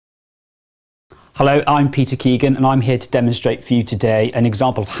Hello, I'm Peter Keegan and I'm here to demonstrate for you today an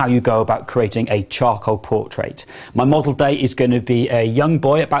example of how you go about creating a charcoal portrait. My model today is going to be a young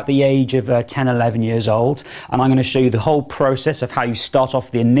boy about the age of 10, 11 years old, and I'm going to show you the whole process of how you start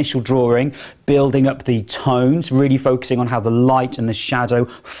off the initial drawing, building up the tones, really focusing on how the light and the shadow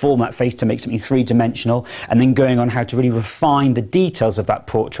form that face to make something three-dimensional, and then going on how to really refine the details of that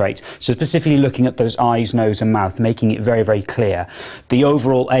portrait. So specifically looking at those eyes, nose and mouth, making it very, very clear. The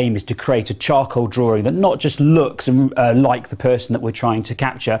overall aim is to create a charcoal drawing that not just looks like the person that we're trying to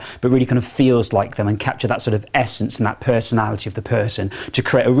capture, but really kind of feels like them and capture that sort of essence and that personality of the person to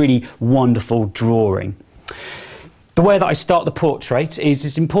create a really wonderful drawing. The way that I start the portrait is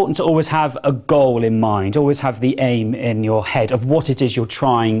it's important to always have a goal in mind, always have the aim in your head of what it is you're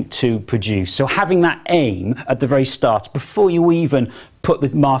trying to produce. So having that aim at the very start, before you even put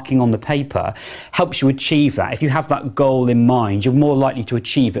the marking on the paper, helps you achieve that. If you have that goal in mind, you're more likely to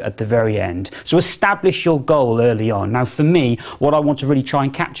achieve it at the very end. So establish your goal early on. Now for me, what I want to really try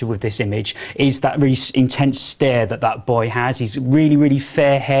and capture with this image is that really intense stare that that boy has. He's really, really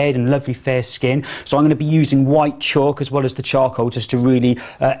fair haired and lovely fair skin. So I'm going to be using white chalk as well as the charcoal just to really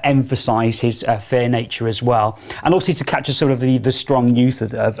emphasize his fair nature as well. And also to capture sort of the strong youth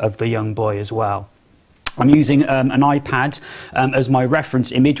of the young boy as well. I'm using an iPad as my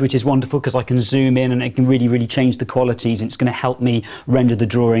reference image, which is wonderful because I can zoom in and it can really, really change the qualities, and it's going to help me render the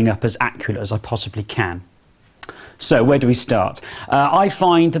drawing up as accurate as I possibly can. So where do we start? I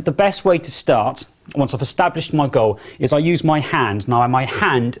find that the best way to start, once I've established my goal, is I use my hand. Now my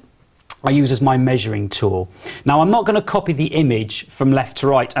hand I use as my measuring tool. Now I'm not going to copy the image from left to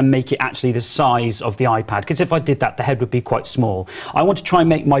right and make it actually the size of the iPad, because if I did that the head would be quite small. I want to try and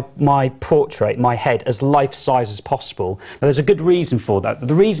make my portrait, my head, as life-size as possible. Now there's a good reason for that.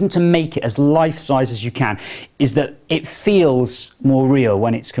 The reason to make it as life-size as you can is that it feels more real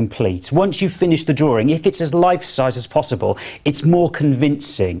when it's complete. Once you've finished the drawing, if it's as life-size as possible, it's more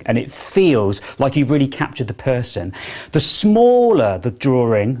convincing and it feels like you've really captured the person. The smaller the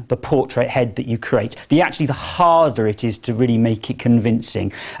drawing, the portrait head that you create, the harder it is to really make it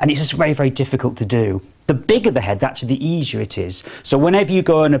convincing, and it's just very, very difficult to do. The bigger the head, actually the easier it is. So whenever you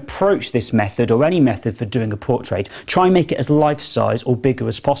go and approach this method or any method for doing a portrait, try and make it as life-size or bigger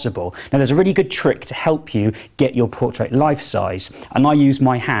as possible. Now there's a really good trick to help you get your portrait life-size, and I use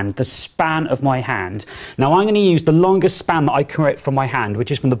my hand, the span of my hand. Now I'm going to use the longest span that I create from my hand,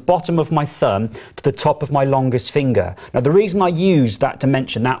 which is from the bottom of my thumb to the top of my longest finger. Now the reason I use that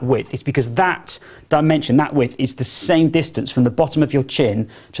dimension, that width, is because that dimension, that width, is the same distance from the bottom of your chin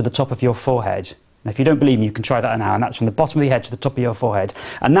to the top of your forehead. Now, if you don't believe me, you can try that now, and that's from the bottom of your head to the top of your forehead.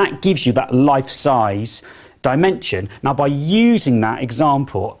 And that gives you that life-size dimension. Now, by using that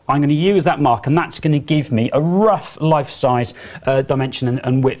example, I'm going to use that mark, and that's going to give me a rough life-size dimension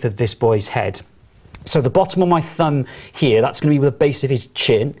and width of this boy's head. So the bottom of my thumb here, that's going to be the base of his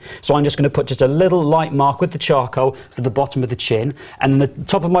chin. So I'm just going to put just a little light mark with the charcoal for the bottom of the chin. And the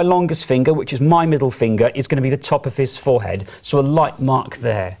top of my longest finger, which is my middle finger, is going to be the top of his forehead. So a light mark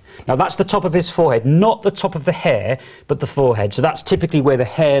there. Now that's the top of his forehead, not the top of the hair, but the forehead. So that's typically where the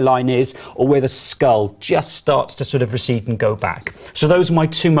hairline is, or where the skull just starts to sort of recede and go back. So those are my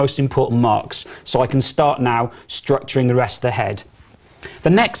two most important marks. So I can start now structuring the rest of the head.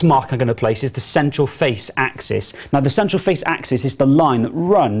 The next mark I'm going to place is the central face axis. Now the central face axis is the line that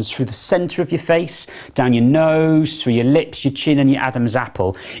runs through the centre of your face, down your nose, through your lips, your chin and your Adam's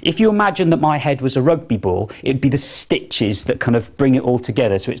apple. If you imagine that my head was a rugby ball, it'd be the stitches that kind of bring it all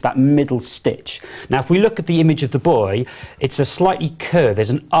together, so it's that middle stitch. Now if we look at the image of the boy, it's a slightly curved,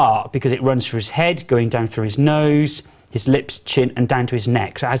 there's an arc because it runs through his head, going down through his nose, his lips, chin and down to his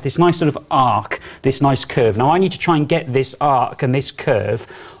neck. So it has this nice sort of arc, this nice curve. Now I need to try and get this arc and this curve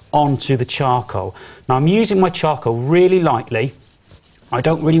onto the charcoal. Now I'm using my charcoal really lightly. I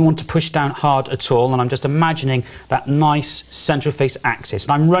don't really want to push down hard at all, and I'm just imagining that nice central face axis.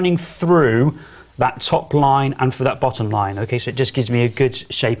 And I'm running through that top line and for that bottom line. Okay, so it just gives me a good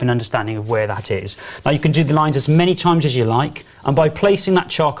shape and understanding of where that is. Now you can do the lines as many times as you like, and by placing that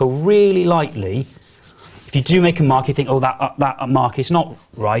charcoal really lightly, if you do make a mark, you think, oh, that mark is not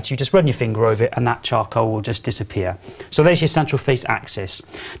right, you just run your finger over it and that charcoal will just disappear. So there's your central face axis.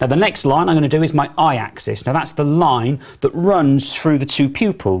 Now the next line I'm going to do is my eye axis. Now that's the line that runs through the two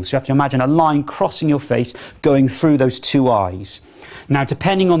pupils. You have to imagine a line crossing your face going through those two eyes. Now,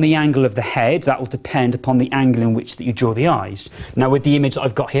 depending on the angle of the head, that will depend upon the angle in which that you draw the eyes. Now, with the image that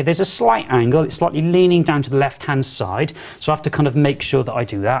I've got here, there's a slight angle. It's slightly leaning down to the left-hand side, so I have to kind of make sure that I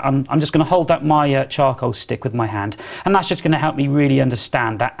do that. I'm just going to hold out my charcoal stick with my hand, and that's just going to help me really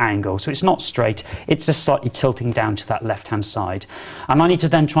understand that angle. So it's not straight, it's just slightly tilting down to that left-hand side. And I need to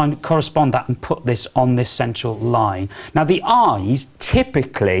then try and correspond that and put this on this central line. Now the eyes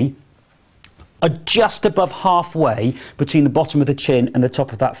typically are just above halfway between the bottom of the chin and the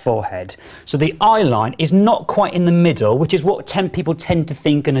top of that forehead. So the eye line is not quite in the middle, which is what people tend to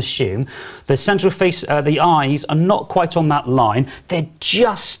think and assume. The central face, the eyes are not quite on that line. They're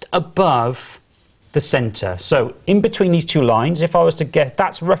just above the centre. So in between these two lines, if I was to guess,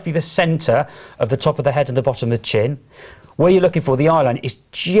 that's roughly the centre of the top of the head and the bottom of the chin. Where you're looking for, the eye line is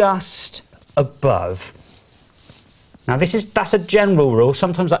just above. Now that's a general rule.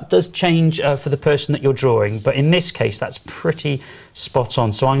 Sometimes that does change for the person that you're drawing, but in this case that's pretty spot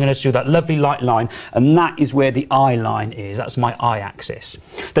on. So I'm going to do that lovely light line, and that is where the eye line is. That's my eye axis.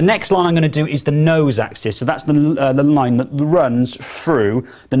 The next line I'm going to do is the nose axis. So that's the line that runs through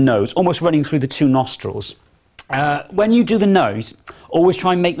the nose, almost running through the two nostrils. When you do the nose, always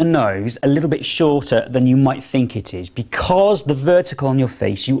try and make the nose a little bit shorter than you might think it is. Because the vertical on your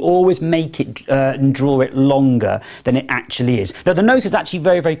face, you always make it and draw it longer than it actually is. Now, the nose is actually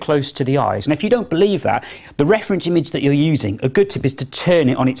very, very close to the eyes. And if you don't believe that, the reference image that you're using, a good tip is to turn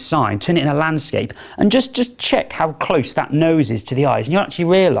it on its side, turn it in a landscape, and just check how close that nose is to the eyes. And you'll actually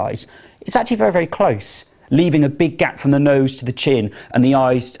realise it's actually very, very close, leaving a big gap from the nose to the chin and the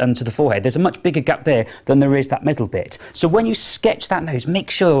eyes and to the forehead. There's a much bigger gap there than there is that middle bit. So when you sketch that nose,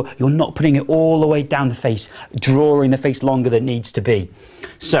 make sure you're not putting it all the way down the face, drawing the face longer than it needs to be.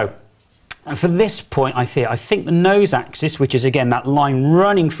 So, and for this point, I think the nose axis, which is again that line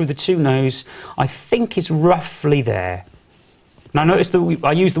running through the two nose, I think is roughly there. Now notice that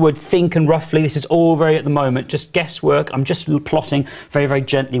I use the word think and roughly. This is all very at the moment, just guesswork. I'm just plotting very, very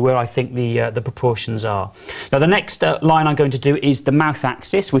gently where I think the proportions are. Now the next line I'm going to do is the mouth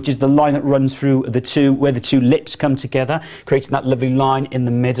axis, which is the line that runs through where the two lips come together, creating that lovely line in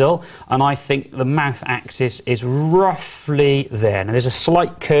the middle. And I think the mouth axis is roughly there. Now there's a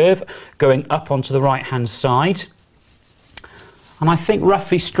slight curve going up onto the right-hand side. And I think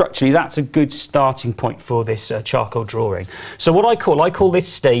roughly structurally that's a good starting point for this charcoal drawing. So what I call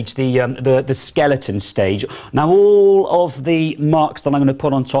this stage the skeleton stage. Now all of the marks that I'm going to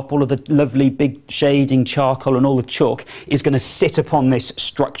put on top, all of the lovely big shading charcoal and all the chalk is going to sit upon this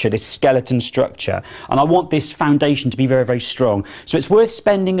structure, this skeleton structure. And I want this foundation to be very, very strong. So it's worth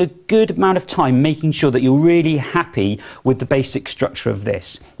spending a good amount of time making sure that you're really happy with the basic structure of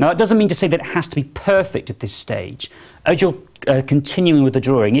this. Now that doesn't mean to say that it has to be perfect at this stage. As you're continuing with the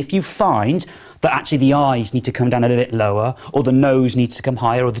drawing, if you find that actually the eyes need to come down a little bit lower, or the nose needs to come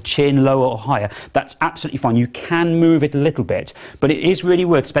higher, or the chin lower or higher, that's absolutely fine. You can move it a little bit, but it is really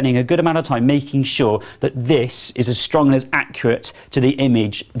worth spending a good amount of time making sure that this is as strong and as accurate to the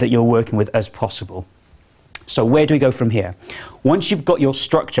image that you're working with as possible. So where do we go from here? Once you've got your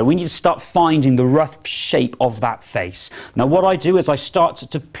structure, we need to start finding the rough shape of that face. Now what I do is I start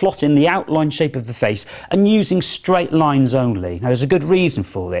to plot in the outline shape of the face and using straight lines only. Now there's a good reason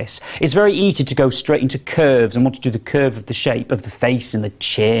for this. It's very easy to go straight into curves and want to do the curve of the shape of the face and the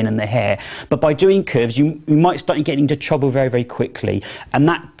chin and the hair. But by doing curves, you might start getting into trouble very, very quickly. And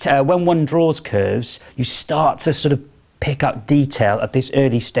that when one draws curves, you start to sort of pick up detail at this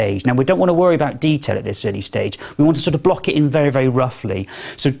early stage. Now we don't want to worry about detail at this early stage. We want to sort of block it in very, very roughly.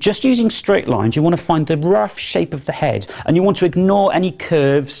 So just using straight lines, you want to find the rough shape of the head, and you want to ignore any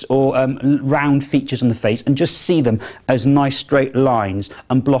curves or round features on the face and just see them as nice straight lines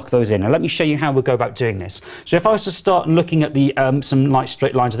and block those in. Now let me show you how we'll go about doing this. So if I was to start looking at the some nice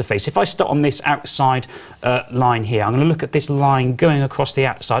straight lines of the face, if I start on this outside line here, I'm going to look at this line going across the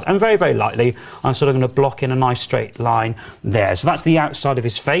outside, and very, very lightly I'm sort of going to block in a nice straight line there. So that's the outside of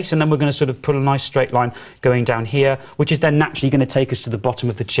his face, and then we're going to sort of put a nice straight line going down here, which is then naturally going to take us to the bottom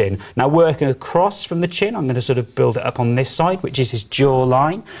of the chin. Now working across from the chin, I'm going to sort of build it up on this side, which is his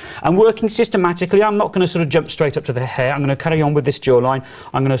jawline. And working systematically, I'm not going to sort of jump straight up to the hair. I'm going to carry on with this jawline.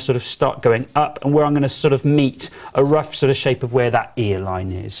 I'm going to sort of start going up, and where I'm going to sort of meet a rough sort of shape of where that ear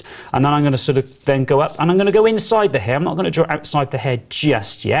line is. And then I'm going to sort of then go up, and I'm going to go inside the hair. I'm not going to draw outside the hair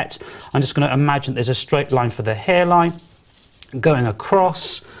just yet. I'm just going to imagine there's a straight line for the hairline, going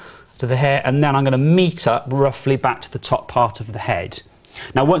across to the hair, and then I'm going to meet up roughly back to the top part of the head.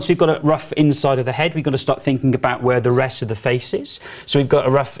 Now once we've got a rough inside of the head, we've got to start thinking about where the rest of the face is. So we've got a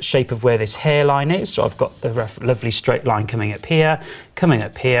rough shape of where this hairline is. So I've got the rough, lovely straight line coming up here,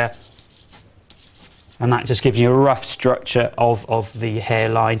 And that just gives you a rough structure of the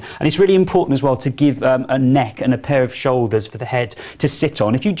hairline. And it's really important as well to give a neck and a pair of shoulders for the head to sit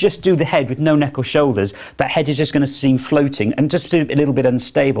on. If you just do the head with no neck or shoulders, that head is just going to seem floating and just a little bit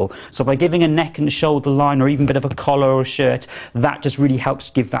unstable. So by giving a neck and a shoulder line, or even a bit of a collar or a shirt, that just really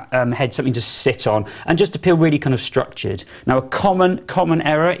helps give that head something to sit on and just appear really kind of structured. Now, a common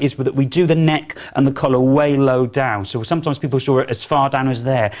error is that we do the neck and the collar way low down. So sometimes people draw it as far down as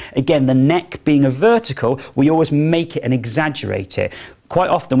there. Again, the neck being a vertical, we always make it and exaggerate it. Quite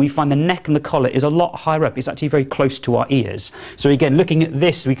often we find the neck and the collar is a lot higher up. It's actually very close to our ears. So again, looking at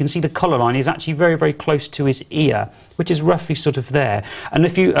this, we can see the collar line is actually very, very close to his ear, which is roughly sort of there. And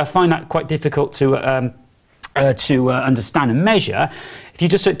if you find that quite difficult to understand and measure, if you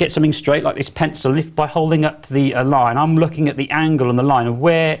just get something straight like this pencil, and if by holding up the line, I'm looking at the angle on the line of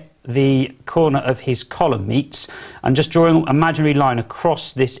where the corner of his collar meets, and just drawing an imaginary line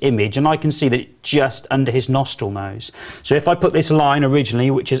across this image, and I can see that it's just under his nostril nose. So if I put this line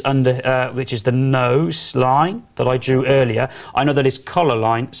originally, which is the nose line that I drew earlier, I know that his collar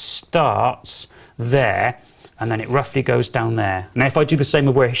line starts there, and then it roughly goes down there. Now if I do the same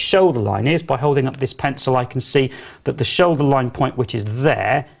with where his shoulder line is, by holding up this pencil, I can see that the shoulder line point, which is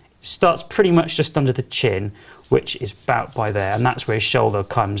there, starts pretty much just under the chin, which is about by there, and that's where his shoulder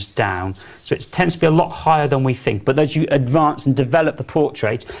comes down. So it tends to be a lot higher than we think, but as you advance and develop the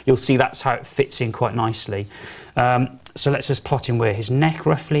portrait, you'll see that's how it fits in quite nicely. So let's just plot in where his neck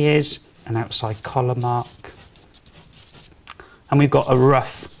roughly is, an outside collar mark, and we've got a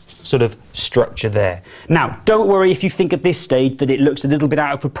rough sort of structure there. Now, don't worry if you think at this stage that it looks a little bit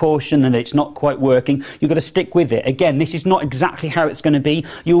out of proportion and it's not quite working. You've got to stick with it. Again, this is not exactly how it's going to be.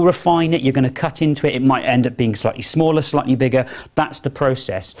 You'll refine it, you're going to cut into it, it might end up being slightly smaller, slightly bigger. That's the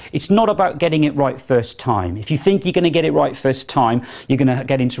process. It's not about getting it right first time. If you think you're going to get it right first time, you're going to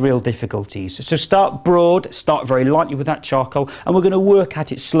get into real difficulties. So start broad, start very lightly with that charcoal, and we're going to work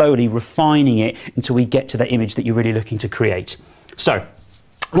at it slowly, refining it until we get to the image that you're really looking to create. So,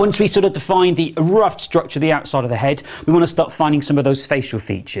 once we sort of define the rough structure of the outside of the head, we want to start finding some of those facial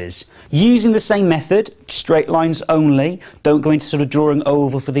features. Using the same method, straight lines only, don't go into sort of drawing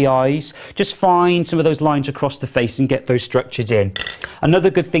oval for the eyes, just find some of those lines across the face and get those structured in. Another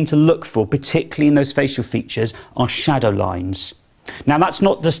good thing to look for, particularly in those facial features, are shadow lines. Now that's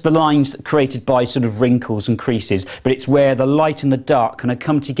not just the lines created by sort of wrinkles and creases, but it's where the light and the dark kind of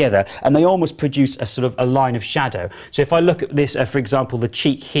come together and they almost produce a sort of a line of shadow. So if I look at this, for example, the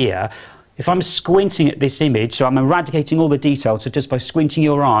cheek here, if I'm squinting at this image, so I'm eradicating all the detail, so just by squinting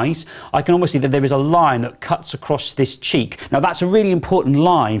your eyes, I can almost see that there is a line that cuts across this cheek. Now that's a really important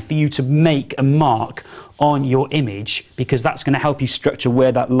line for you to make a mark on your image, because that's going to help you structure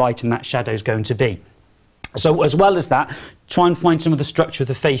where that light and that shadow is going to be. So as well as that, try and find some of the structure of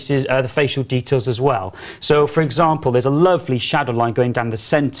the faces, the facial details as well. So for example, there's a lovely shadow line going down the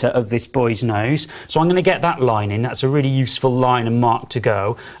centre of this boy's nose. So I'm going to get that line in. That's a really useful line and mark to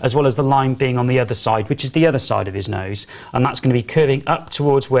go, as well as the line being on the other side, which is the other side of his nose. And that's going to be curving up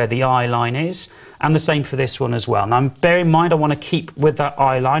towards where the eye line is. And the same for this one as well. Now bear in mind, I want to keep with that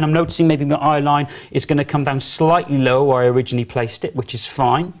eye line. I'm noticing maybe my eye line is going to come down slightly lower where I originally placed it, which is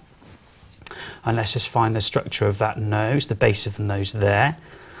fine. And let's just find the structure of that nose, the base of the nose there.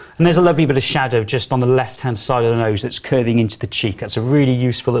 And there's a lovely bit of shadow just on the left-hand side of the nose that's curving into the cheek. That's a really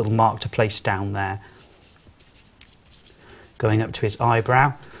useful little mark to place down there. Going up to his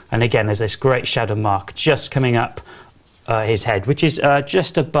eyebrow. And again, there's this great shadow mark just coming up his head, which is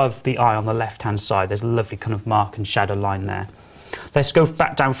just above the eye on the left-hand side. There's a lovely kind of mark and shadow line there. Let's go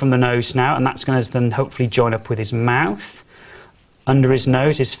back down from the nose now, and that's going to then hopefully join up with his mouth. Under his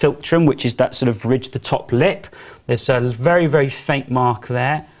nose is philtrum, which is that sort of bridge the top lip. There's a very, very faint mark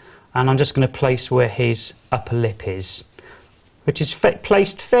there. And I'm just going to place where his upper lip is, which is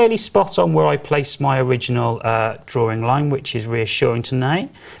placed fairly spot on where I placed my original drawing line, which is reassuring to know.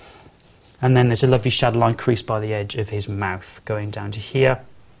 And then there's a lovely shadow line creased by the edge of his mouth, going down to here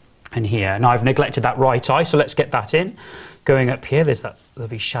and here. Now I've neglected that right eye, so let's get that in. Going up here, there's that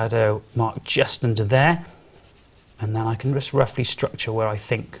lovely shadow mark just under there. And then I can just roughly structure where I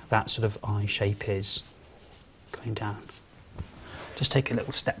think that sort of eye shape is. Going down. Just take a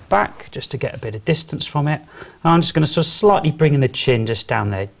little step back just to get a bit of distance from it. And I'm just going to sort of slightly bring in the chin just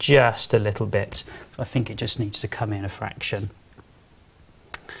down there, just a little bit. I think it just needs to come in a fraction.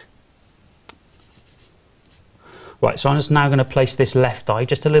 Right, so I'm just now going to place this left eye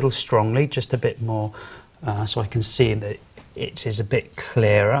just a little strongly, just a bit more, so I can see that it is a bit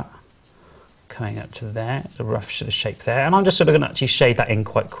clearer. Coming up to there, a rough sort of shape there, and I'm just sort of going to actually shade that in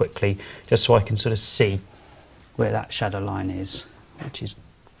quite quickly, just so I can sort of see where that shadow line is, which is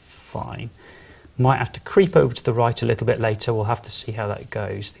fine. Might have to creep over to the right a little bit later. We'll have to see how that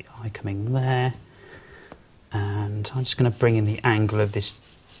goes. The eye coming there. And I'm just going to bring in the angle of this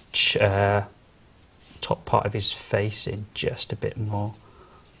top part of his face in just a bit more.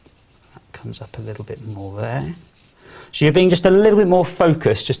 That comes up a little bit more there. So you're being just a little bit more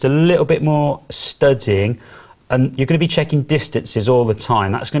focused, just a little bit more studying, and you're going to be checking distances all the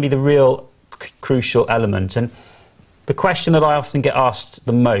time. That's going to be the real crucial element. And the question that I often get asked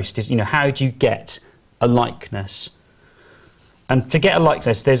the most is, how do you get a likeness? And to get a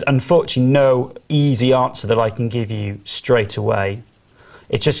likeness, there's unfortunately no easy answer that I can give you straight away.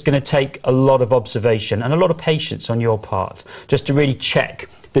 It's just going to take a lot of observation and a lot of patience on your part, just to really check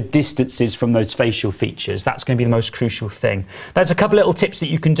the distances from those facial features. That's going to be the most crucial thing. There's a couple little tips that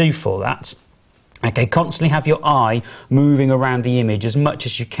you can do for that. Okay, constantly have your eye moving around the image as much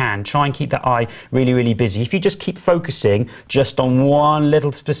as you can. Try and keep that eye really, really busy. If you just keep focusing just on one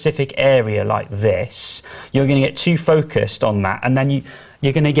little specific area like this, you're going to get too focused on that, and then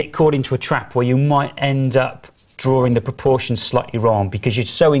you're going to get caught into a trap where you might end up drawing the proportions slightly wrong because you're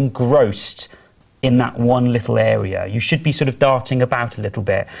so engrossed in that one little area. You should be sort of darting about a little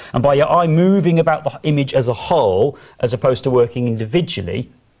bit. And by your eye moving about the image as a whole, as opposed to working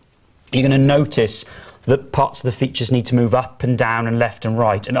individually, you're going to notice that parts of the features need to move up and down and left and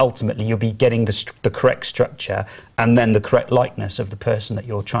right, and ultimately you'll be getting the correct structure and then the correct likeness of the person that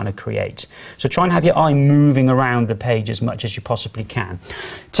you're trying to create. So try and have your eye moving around the page as much as you possibly can.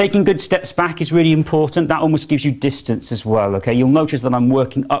 Taking good steps back is really important. That almost gives you distance as well. Okay, you'll notice that I'm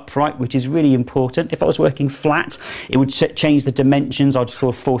working upright, which is really important. If I was working flat, it would change the dimensions. I'd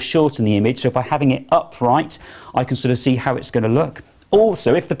foreshorten the image. So by having it upright, I can sort of see how it's going to look.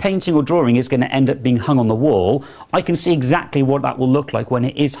 Also, if the painting or drawing is going to end up being hung on the wall, I can see exactly what that will look like when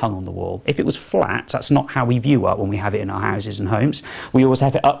it is hung on the wall. If it was flat, that's not how we view art when we have it in our houses and homes. We always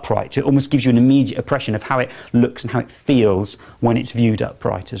have it upright. So it almost gives you an immediate impression of how it looks and how it feels when it's viewed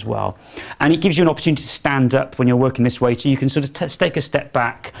upright as well. And it gives you an opportunity to stand up when you're working this way, so you can sort of take a step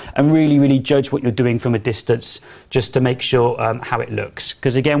back and really, really judge what you're doing from a distance, just to make sure how it looks.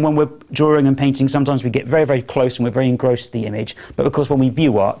 Because again, when we're drawing and painting, sometimes we get very, very close and we're very engrossed in the image. But of course, when we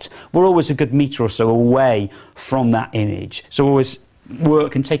view art, we're always a good metre or so away from that image. So always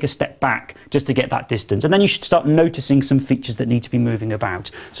work and take a step back just to get that distance. And then you should start noticing some features that need to be moving about.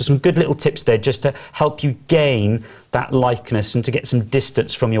 So some good little tips there just to help you gain that likeness and to get some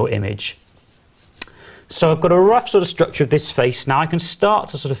distance from your image. So I've got a rough sort of structure of this face now. I can start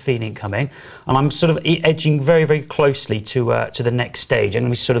to sort of feel it coming, and I'm sort of edging very, very closely to the next stage, and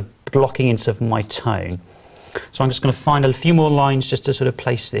we're sort of blocking in sort of my tone. So I'm just going to find a few more lines just to sort of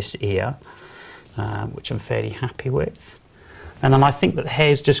place this ear, which I'm fairly happy with. And then I think that the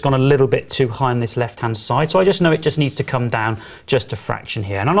hair's just gone a little bit too high on this left-hand side, so I just know it just needs to come down just a fraction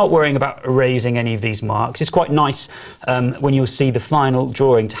here. And I'm not worrying about erasing any of these marks. It's quite nice when you'll see the final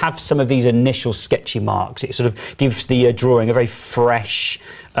drawing to have some of these initial sketchy marks. It sort of gives the drawing a very fresh,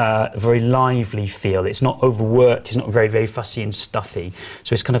 very lively feel. It's not overworked, it's not very, very fussy and stuffy.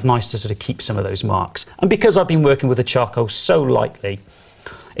 So it's kind of nice to sort of keep some of those marks. And because I've been working with the charcoal so lightly,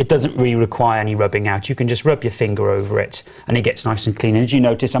 it doesn't really require any rubbing out. You can just rub your finger over it and it gets nice and clean. And as you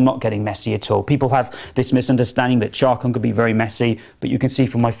notice, I'm not getting messy at all. People have this misunderstanding that charcoal can be very messy, but you can see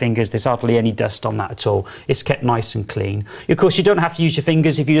from my fingers there's hardly any dust on that at all. It's kept nice and clean. Of course, you don't have to use your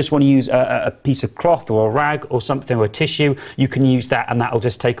fingers. If you just want to use a piece of cloth or a rag or something, or a tissue, you can use that, and that'll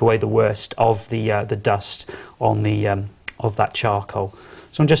just take away the worst of the dust on the of that charcoal.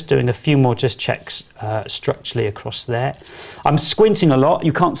 So I'm just doing a few more checks structurally across there. I'm squinting a lot.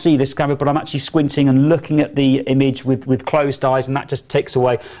 You can't see this camera, but I'm actually squinting and looking at the image with closed eyes, and that just takes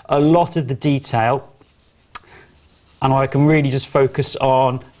away a lot of the detail. And I can really just focus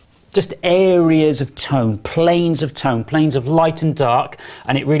on just areas of tone, planes of light and dark,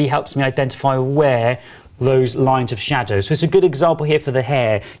 and it really helps me identify where those lines of shadows. So it's a good example here for the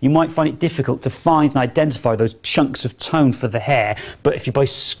hair. You might find it difficult to find and identify those chunks of tone for the hair, but if you're by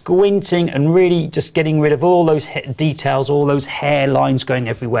squinting and really just getting rid of all those details, all those hair lines going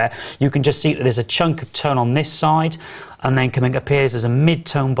everywhere, you can just see that there's a chunk of tone on this side, and then coming up here there's a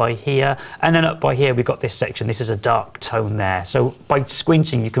mid-tone by here, and then up by here we've got this section. This is a dark tone there. So by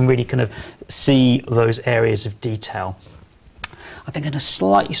squinting you can really kind of see those areas of detail. I think I'm going to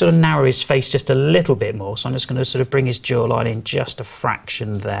slightly sort of narrow his face just a little bit more, so I'm just going to sort of bring his jawline in just a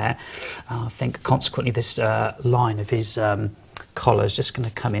fraction there. I think consequently this line of his collar is just going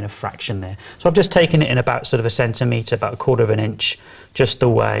to come in a fraction there. So I've just taken it in about sort of 1 centimetre, about 1/4 of an inch just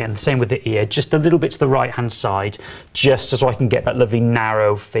away, and the same with the ear, just a little bit to the right hand side, just so I can get that lovely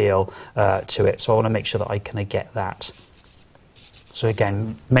narrow feel to it. So I want to make sure that I kind of get that. So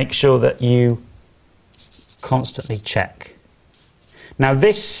again, make sure that you constantly check. Now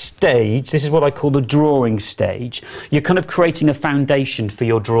this stage, this is what I call the drawing stage. You're kind of creating a foundation for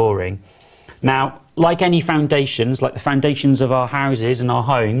your drawing. Now, like any foundations, like the foundations of our houses and our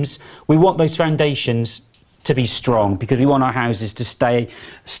homes, we want those foundations to be strong because we want our houses to stay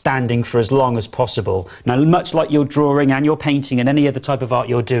standing for as long as possible. Now, much like your drawing and your painting and any other type of art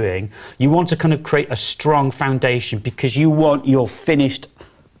you're doing, you want to kind of create a strong foundation because you want your finished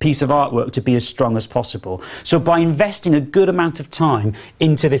piece of artwork to be as strong as possible. So by investing a good amount of time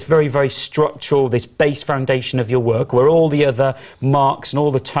into this very, very structural, this base foundation of your work, where all the other marks and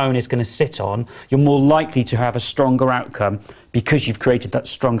all the tone is going to sit on, you're more likely to have a stronger outcome because you've created that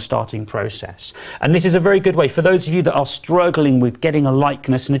strong starting process. And this is a very good way for those of you that are struggling with getting a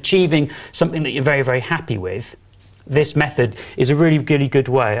likeness and achieving something that you're very, very happy with. This method is a really, really good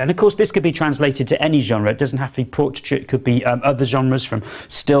way. And of course, this could be translated to any genre. It doesn't have to be portraiture. It could be other genres from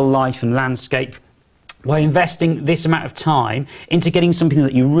still life and landscape. By investing this amount of time into getting something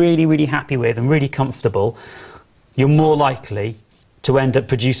that you're really, really happy with and really comfortable, you're more likely to end up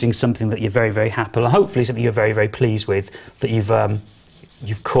producing something that you're very, very happy with, and hopefully something you're very, very pleased with, that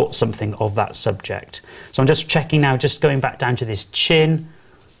you've caught something of that subject. So I'm just checking now, just going back down to this chin,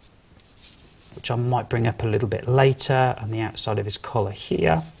 which I might bring up a little bit later, on the outside of his collar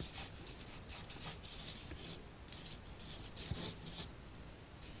here.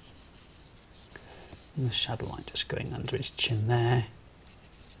 And the shadow line just going under his chin there.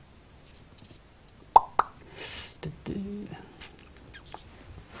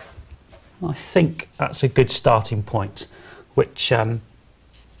 I think that's a good starting point, which I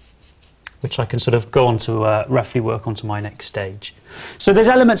can sort of go on to roughly work onto my next stage. So there's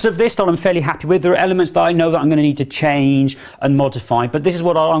elements of this that I'm fairly happy with. There are elements that I know that I'm going to need to change and modify, but this is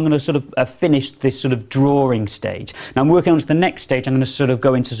what I'm going to sort of finish this sort of drawing stage. Now I'm working on to the next stage. I'm going to sort of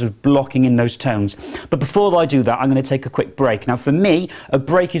go into sort of blocking in those tones. But before I do that, I'm going to take a quick break. Now for me, a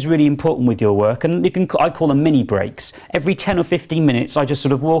break is really important with your work, and I call them mini breaks. Every 10 or 15 minutes, I just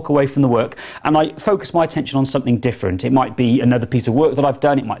sort of walk away from the work and I focus my attention on something different. It might be another piece of work that I've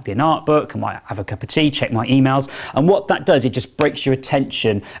done. It might be an art book. I might have a cup of tea, check my emails. And what that does, it just breaks your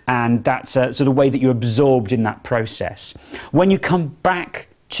attention, and that's a sort of way that you're absorbed in that process. When you come back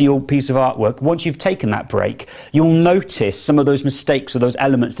to your piece of artwork, once you've taken that break, you'll notice some of those mistakes or those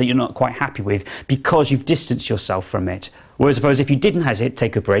elements that you're not quite happy with because you've distanced yourself from it. Whereas suppose if you didn't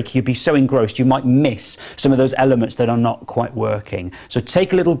take a break, you'd be so engrossed you might miss some of those elements that are not quite working. So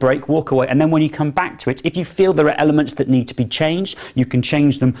take a little break, walk away, and then when you come back to it, if you feel there are elements that need to be changed, you can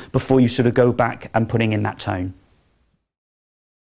change them before you sort of go back and putting in that tone.